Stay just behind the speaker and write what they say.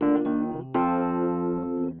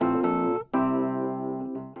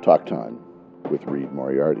Talk Time with Reed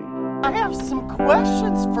Moriarty. I have some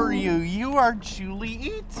questions for you. You are Julie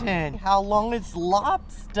Eaton. How long is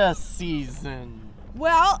lobster season?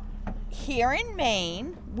 Well, here in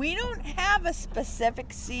Maine, we don't have a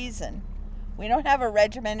specific season. We don't have a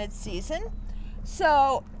regimented season.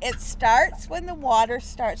 So it starts when the water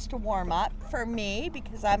starts to warm up for me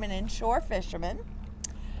because I'm an inshore fisherman.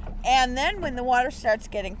 And then when the water starts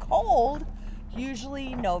getting cold,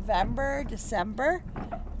 usually November, December,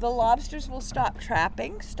 the lobsters will stop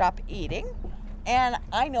trapping, stop eating, and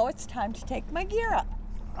I know it's time to take my gear up.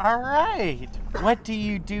 All right. What do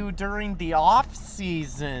you do during the off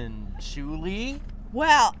season, Julie?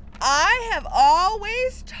 Well, I have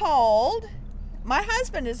always told, my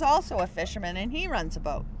husband is also a fisherman and he runs a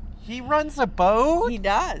boat. He runs a boat? He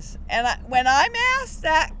does. And when I'm asked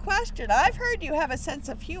that question, I've heard you have a sense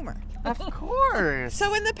of humor. Of course.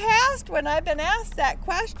 So in the past, when I've been asked that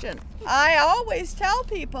question, I always tell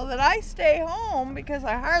people that I stay home because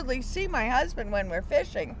I hardly see my husband when we're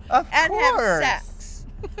fishing of and course. have sex.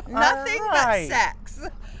 Nothing right. but sex.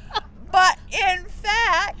 But in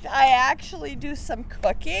fact, I actually do some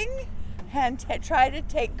cooking and try to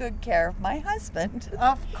take good care of my husband.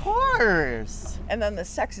 Of course. And then the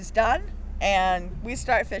sex is done and we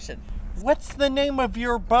start fishing. What's the name of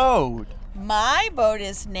your boat? My boat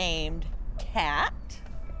is named Cat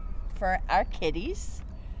for our kitties.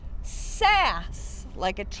 Sass,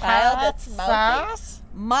 like a child that's mouthy. Sass?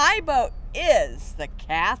 My boat is the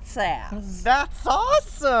Cat's Ass. That's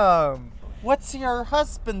awesome. What's your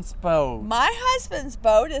husband's boat? My husband's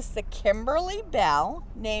boat is the Kimberly Belle,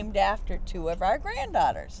 named after two of our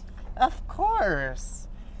granddaughters. Of course.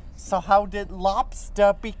 So how did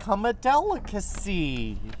lobster become a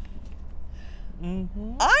delicacy?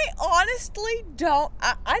 I honestly don't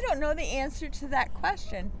know the answer to that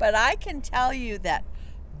question, but I can tell you that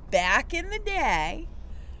back in the day,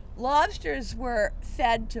 lobsters were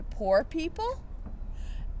fed to poor people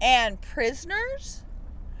and prisoners,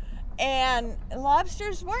 and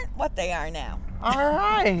lobsters weren't what they are now. All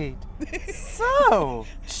right. So,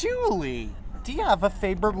 Julie, do you have a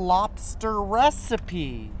favorite lobster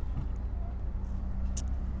recipe?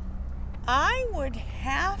 I would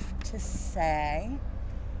have to say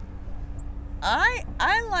I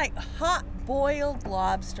like hot boiled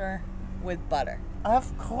lobster with butter.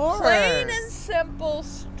 Of course. Plain and simple,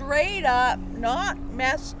 straight up, not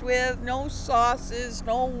messed with, no sauces,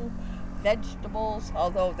 no vegetables,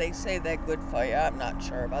 although they say they're good for you. I'm not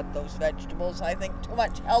sure about those vegetables. I think too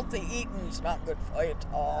much healthy eating's not good for you at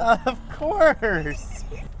all. Of course.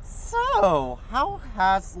 So, how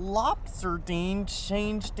has lobsterding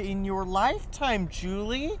changed in your lifetime,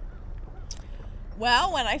 Julie?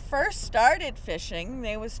 Well, when I first started fishing,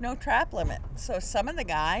 there was no trap limit. So some of the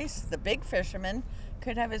guys, the big fishermen,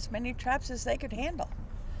 could have as many traps as they could handle.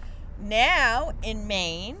 Now, in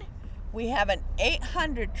Maine, we have an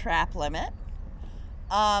 800 trap limit.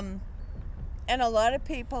 And a lot of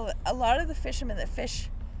the fishermen that fish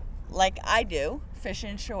like I do, fish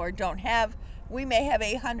inshore, we may have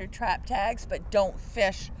 800 trap tags, but don't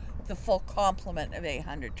fish the full complement of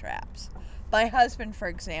 800 traps. My husband, for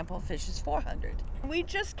example, fishes 400. We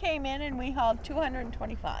just came in and we hauled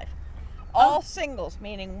 225. All singles,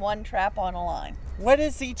 meaning one trap on a line. What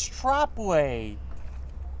does each trap weigh?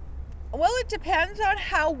 Well, it depends on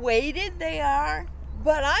how weighted they are,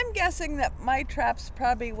 but I'm guessing that my traps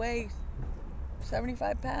probably weigh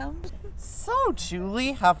 75 pounds. So,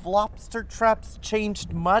 Julie, have lobster traps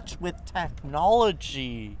changed much with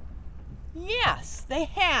technology? Yes, they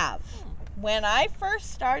have. When I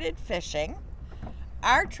first started fishing,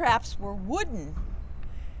 our traps were wooden.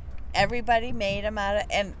 Everybody made them out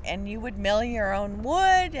of, and you would mill your own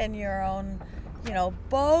wood and your own,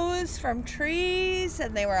 bows from trees,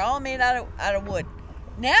 and they were all made out of wood.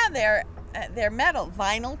 Now they're metal,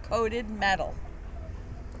 vinyl coated metal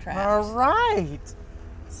traps. All right.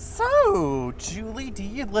 So, Julie, do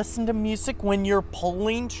you listen to music when you're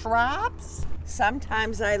pulling traps?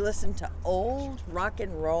 Sometimes I listen to old rock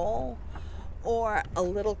and roll or a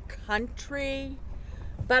little country,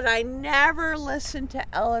 but I never listen to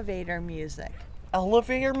elevator music.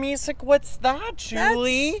 Elevator music? What's that,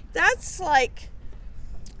 Julie? That's like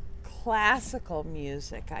classical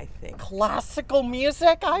music, I think. Classical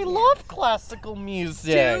music? I love classical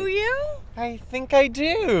music. Do you? I think I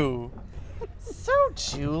do. So,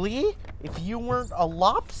 Julie, if you weren't a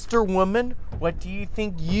lobster woman, what do you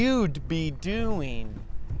think you'd be doing?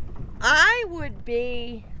 I would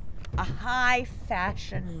be a high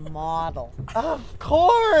fashion model. Of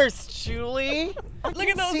course, Julie. I Look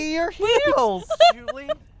can at those see your heels, Julie.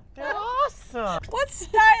 They're awesome. What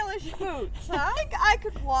stylish boots, huh? I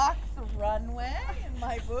could walk the runway in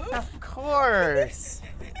my boots. Of course.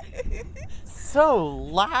 So,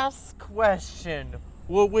 last question.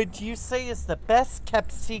 What would you say is the best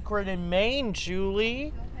kept secret in Maine,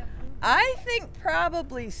 Julie? I think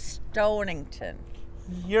probably Stonington.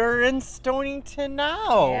 You're in Stonington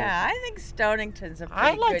now. Yeah, I think Stonington's a pretty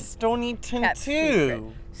I like good Stonington kept secret.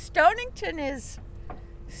 too. Stonington is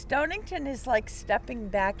like stepping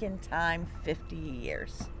back in time 50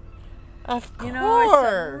 years. Of course. You know,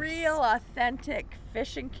 it's a real authentic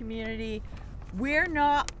fishing community. We're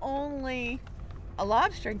not only a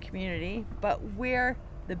lobstering community, but we're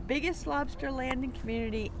the biggest lobster landing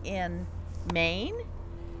community in Maine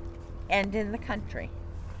and in the country.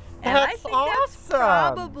 And I That's think that's awesome.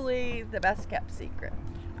 probably the best kept secret.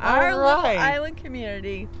 All Our little right. island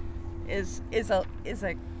community is a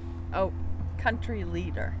country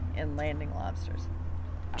leader in landing lobsters.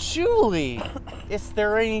 Julie, is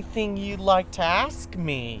there anything you'd like to ask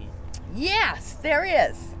me? Yes, there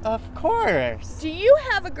is. Of course. Do you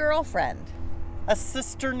have a girlfriend? A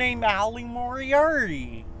sister named Allie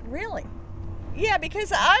Moriarty. Really? Yeah,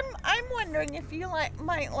 because I'm wondering if you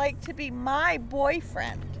might like to be my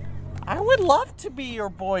boyfriend. I would love to be your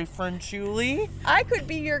boyfriend, Julie. I could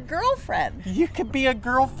be your girlfriend. You could be a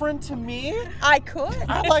girlfriend to me. I could.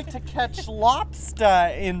 I like to catch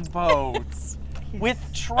lobster in boats with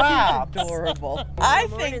traps. Adorable. I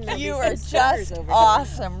think you are just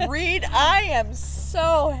awesome. Reed, I am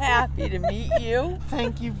so happy to meet you.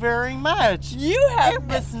 Thank you very much. You have It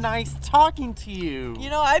was nice talking to you. You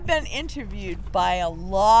know, I've been interviewed by a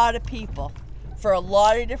lot of people for a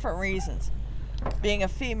lot of different reasons. Being a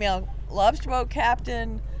female lobster boat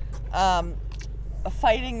captain,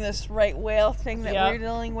 fighting this right whale thing that we're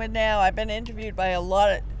dealing with now. I've been interviewed by a lot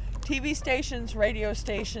of TV stations, radio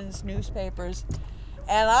stations, newspapers.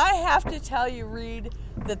 And I have to tell you, Reed,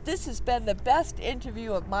 that this has been the best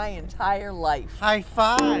interview of my entire life. High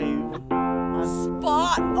five.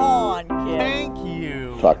 Spot on, kid. Thank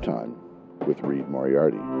you. Talk Time with Reed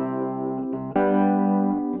Moriarty.